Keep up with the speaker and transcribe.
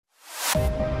Nu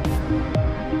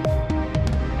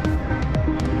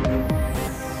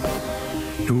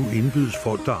indbydes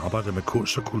folk, der arbejder med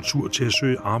kunst og kultur, til at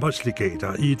søge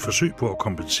arbejdslegater i et forsøg på at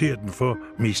kompensere dem for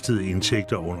mistede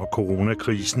indtægter under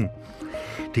coronakrisen.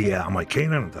 Det er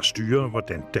amerikanerne, der styrer,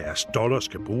 hvordan deres dollar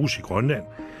skal bruges i Grønland,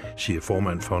 siger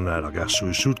formand for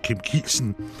Nunaata, Kim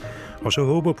Kielsen. Og så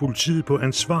håber politiet på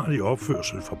ansvarlig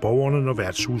opførsel for borgerne, når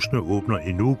værtshusene åbner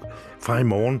i Nuuk fra i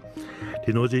morgen. Det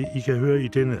er noget af det, I kan høre i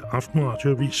denne Aften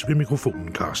Radioavis ved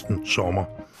mikrofonen Carsten Sommer.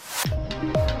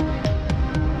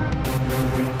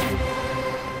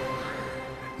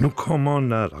 Nu kommer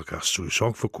Nunaata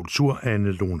for kultur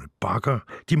Anne Lone Bakker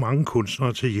de mange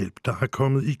kunstnere til hjælp, der er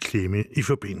kommet i klemme i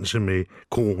forbindelse med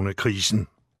coronakrisen.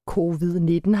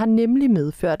 Covid-19 har nemlig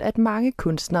medført, at mange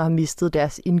kunstnere har mistet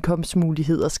deres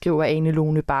indkomstmuligheder, skriver Anne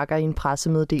Lone Bakker i en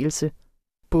pressemeddelelse.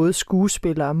 Både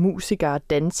skuespillere, musikere,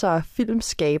 dansere,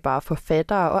 filmskabere,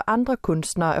 forfattere og andre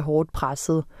kunstnere er hårdt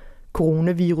presset.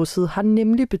 Coronaviruset har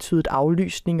nemlig betydet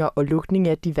aflysninger og lukning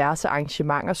af diverse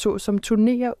arrangementer, såsom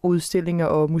turnéer, udstillinger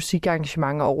og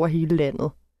musikarrangementer over hele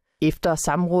landet. Efter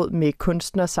samråd med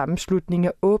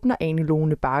kunstnersammenslutninger åbner Anne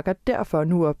Lone Bakker derfor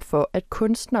nu op for, at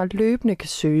kunstnere løbende kan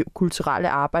søge kulturelle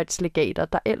arbejdslegater,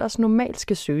 der ellers normalt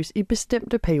skal søges i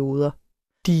bestemte perioder.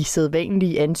 De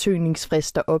sædvanlige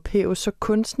ansøgningsfrister ophæves, så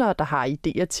kunstnere, der har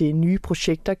idéer til nye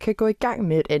projekter, kan gå i gang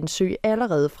med at ansøge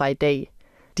allerede fra i dag.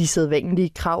 De sædvanlige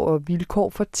krav og vilkår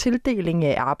for tildeling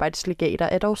af arbejdslegater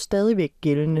er dog stadigvæk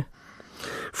gældende.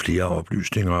 Flere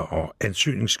oplysninger og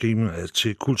ansøgningsskemaer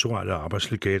til kulturelle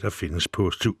arbejdslegater findes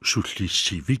på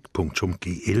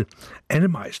sutlicivic.gl. Anne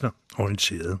Meisner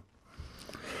orienteret.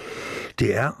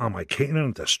 Det er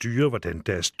amerikanerne, der styrer, hvordan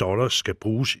deres dollars skal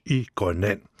bruges i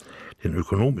Grønland. Den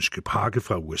økonomiske pakke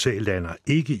fra USA lander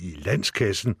ikke i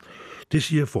landskassen. Det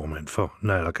siger formand for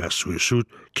Nunaata,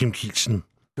 Kim Kielsen.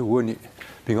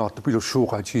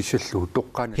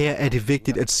 Her er det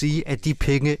vigtigt at sige, at de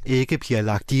penge ikke bliver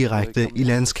lagt direkte i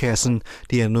landskassen.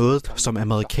 Det er noget, som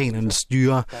amerikanerne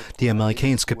styrer. Det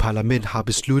amerikanske parlament har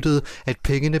besluttet, at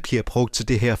pengene bliver brugt til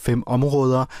det her 5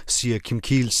 områder, siger Kim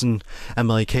Kielsen.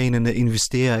 Amerikanerne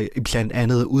investerer i blandt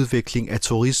andet udvikling af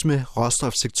turisme,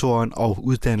 råstofsektoren og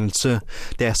uddannelse.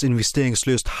 Deres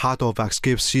investeringslyst har dog vakt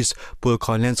skepsis. Både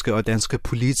grønlandske og danske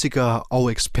politikere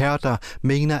og eksperter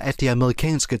mener, at det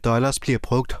amerikanske dollars bliver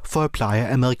brugt for at pleje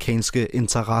amerikanske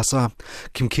interesser.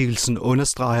 Kim Kielsen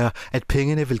understreger, at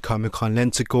pengene vil komme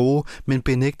Grønland til gode, men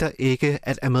benægter ikke,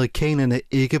 at amerikanerne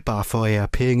ikke bare forærer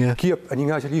penge.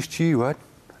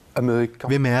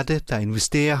 Hvem er det, der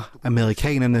investerer?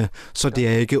 Amerikanerne, så det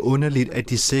er ikke underligt, at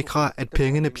de sikrer, at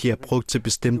pengene bliver brugt til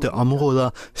bestemte områder,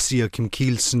 siger Kim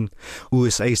Kielsen.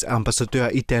 USA's ambassadør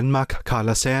i Danmark,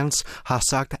 Kalaallit, har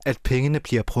sagt, at pengene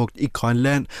bliver brugt i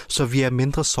Grønland, så vi er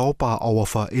mindre sårbare over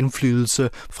for indflydelse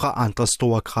fra andre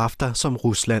store kræfter som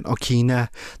Rusland og Kina.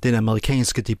 Den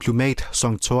amerikanske diplomat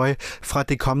Song Toy fra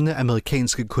det kommende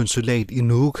amerikanske konsulat i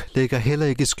Nuuk lægger heller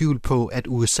ikke skjul på, at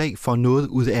USA får noget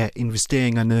ud af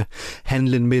investeringerne.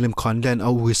 Handlen mellem Grønland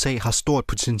og USA har stort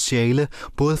potentiale,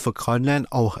 både for Grønland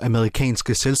og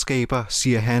amerikanske selskaber,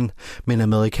 siger han. Men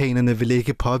amerikanerne vil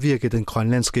ikke påvirke den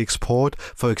grønlandske eksport,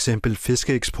 for eksempel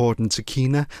fiskeeksporten til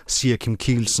Kina, siger Kim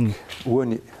Kielsen.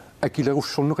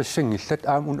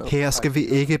 Her skal vi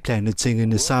ikke blande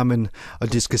tingene sammen,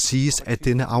 og det skal siges, at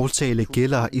denne aftale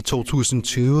gælder i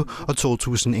 2020 og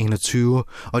 2021,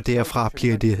 og derfra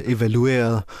bliver det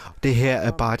evalueret. Det her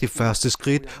er bare det første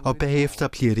skridt, og bagefter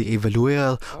bliver det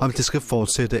evalueret, om det skal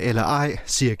fortsætte eller ej,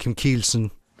 siger Kim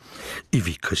Kielsen.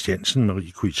 Ivik Christiansen,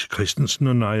 Marie Quiz Christensen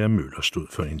og Naja Møller stod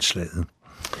for indslaget.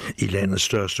 I landets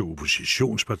største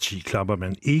oppositionsparti klapper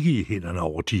man ikke i hænderne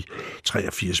over de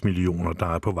 83 millioner, der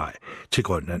er på vej til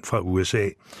Grønland fra USA.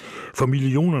 For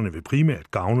millionerne vil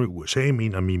primært gavne USA,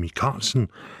 mener Mimi Carlsen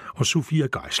og Sofia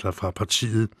Geisler fra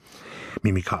partiet.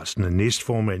 Mimi Carlsen er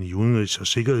næstformand i Udenrigs- og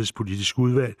Sikkerhedspolitisk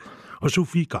udvalg, og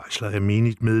Sofie Geisler er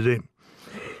menigt medlem.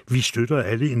 Vi støtter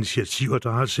alle initiativer,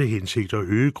 der har til hensigt at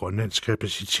øge Grønlands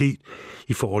kapacitet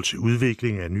i forhold til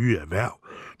udvikling af nye erhverv,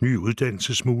 nye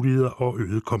uddannelsesmuligheder og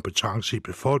øget kompetence i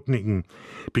befolkningen,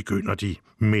 begynder de.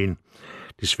 Men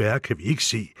desværre kan vi ikke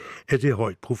se, at det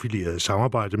højt profilerede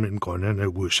samarbejde mellem Grønland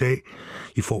og USA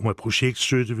i form af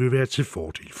projektstøtte vil være til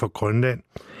fordel for Grønland.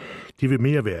 Det vil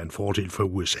mere være en fordel for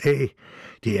USA.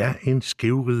 Det er en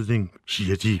skævvridning,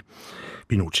 siger de.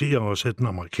 Vi noterer også, at den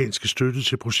amerikanske støtte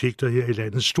til projekter her i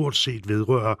landet stort set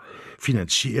vedrører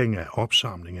finansiering af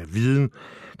opsamling af viden,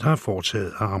 der er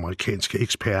foretaget af amerikanske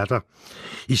eksperter.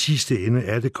 I sidste ende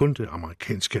er det kun den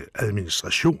amerikanske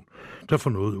administration, der får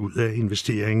noget ud af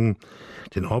investeringen.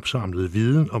 Den opsamlede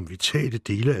viden om vitale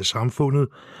dele af samfundet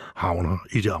havner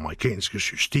i det amerikanske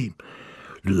system,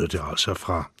 lyder det altså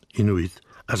fra Inuit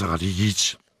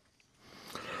Ataqatigiit.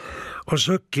 Og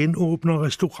så genåbner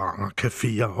restauranter,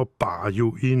 caféer og barer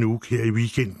jo i Nuuk her i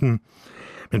weekenden.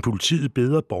 Men politiet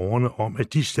beder borgerne om,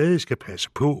 at de stadig skal passe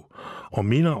på, og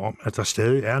minder om, at der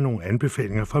stadig er nogle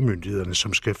anbefalinger fra myndighederne,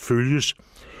 som skal følges.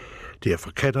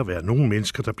 Derfor kan der være nogle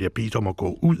mennesker, der bliver bedt om at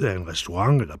gå ud af en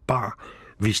restaurant eller bar,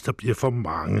 hvis der bliver for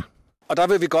mange. Og der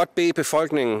vil vi godt bede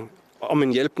befolkningen om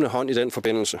en hjælpende hånd i den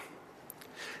forbindelse.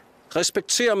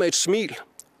 Respekter med et smil,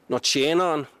 når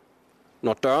tjeneren,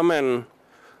 når dørmanden,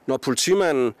 når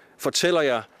politimanden fortæller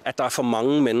jer, at der er for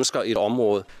mange mennesker i et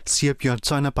område. Siger Bjørn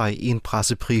Sønderberg i en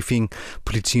pressebriefing.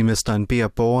 Politimesteren beder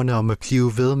borgerne om at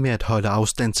blive ved med at holde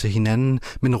afstand til hinanden,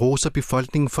 men roser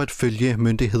befolkningen for at følge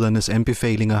myndighedernes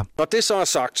anbefalinger. Når det så er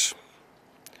sagt,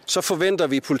 så forventer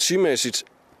vi politimæssigt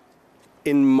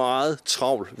en meget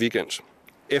travl weekend,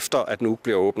 efter at Nuuk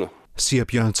bliver åbnet. Siger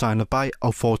Bjørn Sønderberg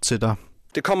og fortsætter.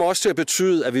 Det kommer også til at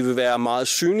betyde, at vi vil være meget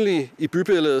synlige i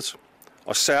bybilledet,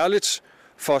 og særligt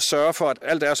for at sørge for, at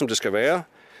alt er, som det skal være,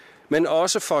 men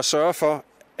også for at sørge for,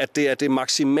 at det er det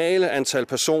maksimale antal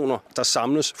personer, der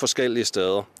samles forskellige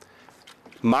steder.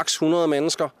 Maks 100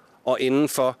 mennesker, og inden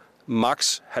for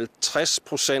maks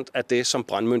 50% af det, som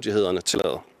brandmyndighederne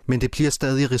tillader. Men det bliver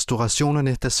stadig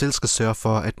restaurationerne, der selv skal sørge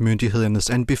for, at myndighedernes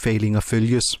anbefalinger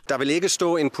følges. Der vil ikke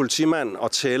stå en politimand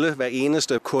og tælle hver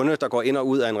eneste kunde, der går ind og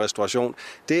ud af en restauration.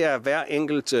 Det er hver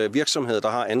enkelt virksomhed, der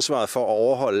har ansvaret for at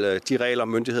overholde de regler,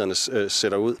 myndighederne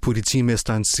sætter ud.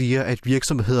 Politimesteren siger, at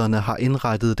virksomhederne har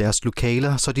indrettet deres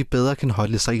lokaler, så de bedre kan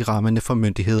holde sig i rammerne for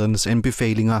myndighedernes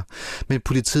anbefalinger. Men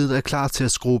politiet er klar til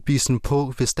at skrue bissen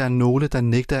på, hvis der er nogle, der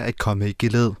nægter at komme i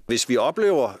geled. Hvis vi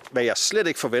oplever, hvad jeg slet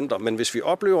ikke forventer, men hvis vi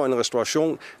oplever en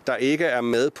restauration, der ikke er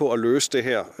med på at løse det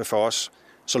her for os,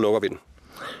 så lukker vi den.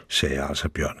 Sagde altså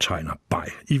Bjørn Tegner Bay.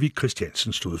 Ivik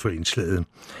Christiansen stod for indslaget.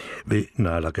 Ved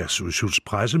Naalakkersuisuts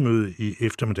pressemøde i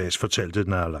eftermiddags fortalte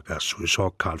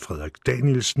Naalakkersuisok Carl Frederik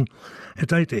Danielsen, at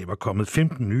der i dag var kommet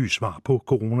 15 nye svar på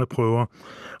coronaprøver,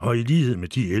 og i lighed med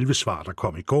de 11 svar, der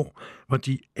kom i går, var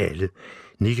de alle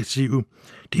negative.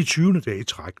 Det er 20. dag i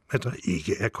træk, at der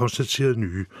ikke er konstateret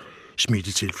nye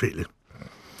smittetilfælde.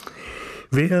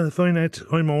 Vejret for i nat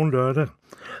og i morgen lørdag.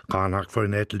 Ranak for i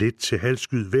nat let til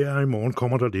halvskyet vejr, og i morgen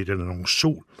kommer der lidt eller nogen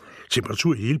sol.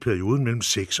 Temperatur i hele perioden mellem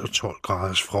 6 og 12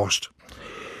 graders frost.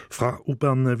 Fra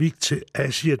Ubernavik til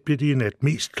Asiat bliver det i nat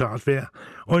mest klart vejr,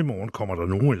 og i morgen kommer der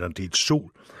nogen eller en del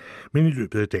sol. Men i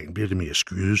løbet af dagen bliver det mere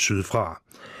skyet sydfra.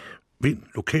 Vind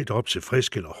lokalt op til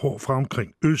frisk eller hård fra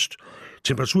omkring øst.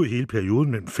 Temperatur i hele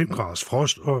perioden mellem 5 graders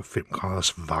frost og 5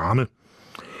 graders varme.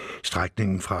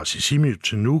 Strækningen fra Sisimiut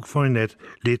til Nuuk for i nat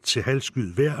let til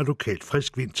halvskyet vejr og lokalt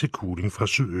frisk vind til kuling fra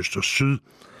sydøst og syd.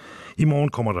 I morgen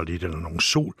kommer der lidt eller nogen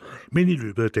sol, men i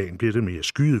løbet af dagen bliver det mere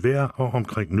skyet vejr og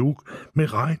omkring Nuuk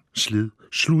med regn, slid,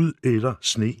 slud eller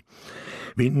sne.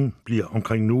 Vinden bliver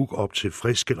omkring Nuuk op til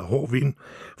frisk eller hård vind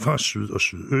fra syd og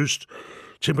sydøst.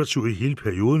 Temperatur i hele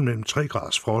perioden mellem 3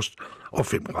 graders frost og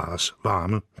 5 graders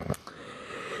varme.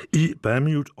 I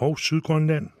Bamiut og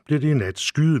Sydgrønland bliver det i nat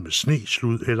skyet med sne,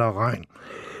 slud eller regn.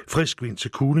 Frisk vind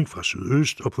til kuling fra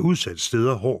sydøst og på udsatte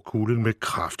steder hård kuling med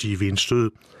kraftige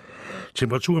vindstød.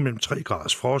 Temperatur mellem 3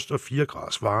 graders frost og 4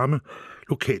 graders varme.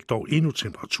 Lokalt dog endnu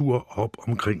temperaturer op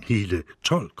omkring hele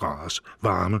 12 graders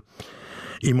varme.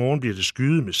 I morgen bliver det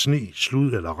skyet med sne,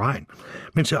 slud eller regn,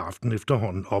 men til aften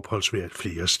efterhånden opholdsvejr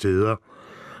flere steder.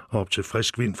 Op til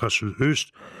frisk vind fra sydøst,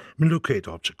 men lokalt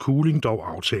op til kuling,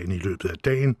 dog aftagende i løbet af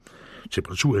dagen.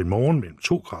 Temperatur i morgen mellem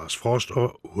 2 graders frost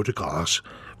og 8 graders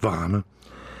varme.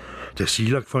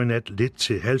 Tasiilaq for i nat let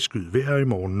til halvskyet vejr, i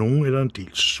morgen nogen eller en del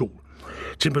sol.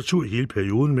 Temperatur i hele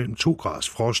perioden mellem 2 graders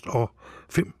frost og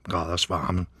 5 graders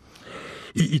varme.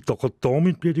 I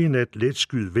Ittoqqortoormiit bliver det i nat let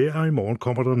skyet vejr, og i morgen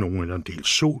kommer der nogen eller en del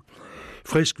sol.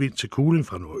 Frisk vind til kuling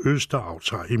fra nordøst, der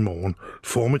aftager i morgen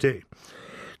formiddag.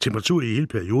 Temperatur i hele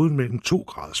perioden mellem 2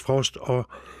 graders frost og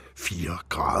 4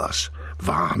 graders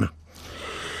varme.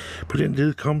 På den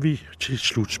led kom vi til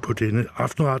slut på denne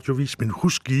aftenradiovis, men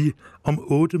husk lige om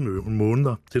 8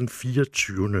 måneder, den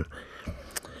 24.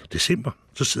 december,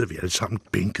 så sidder vi alle sammen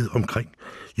bænket omkring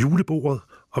julebordet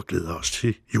og glæder os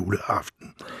til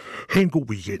juleaften. Ha' en god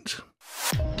weekend.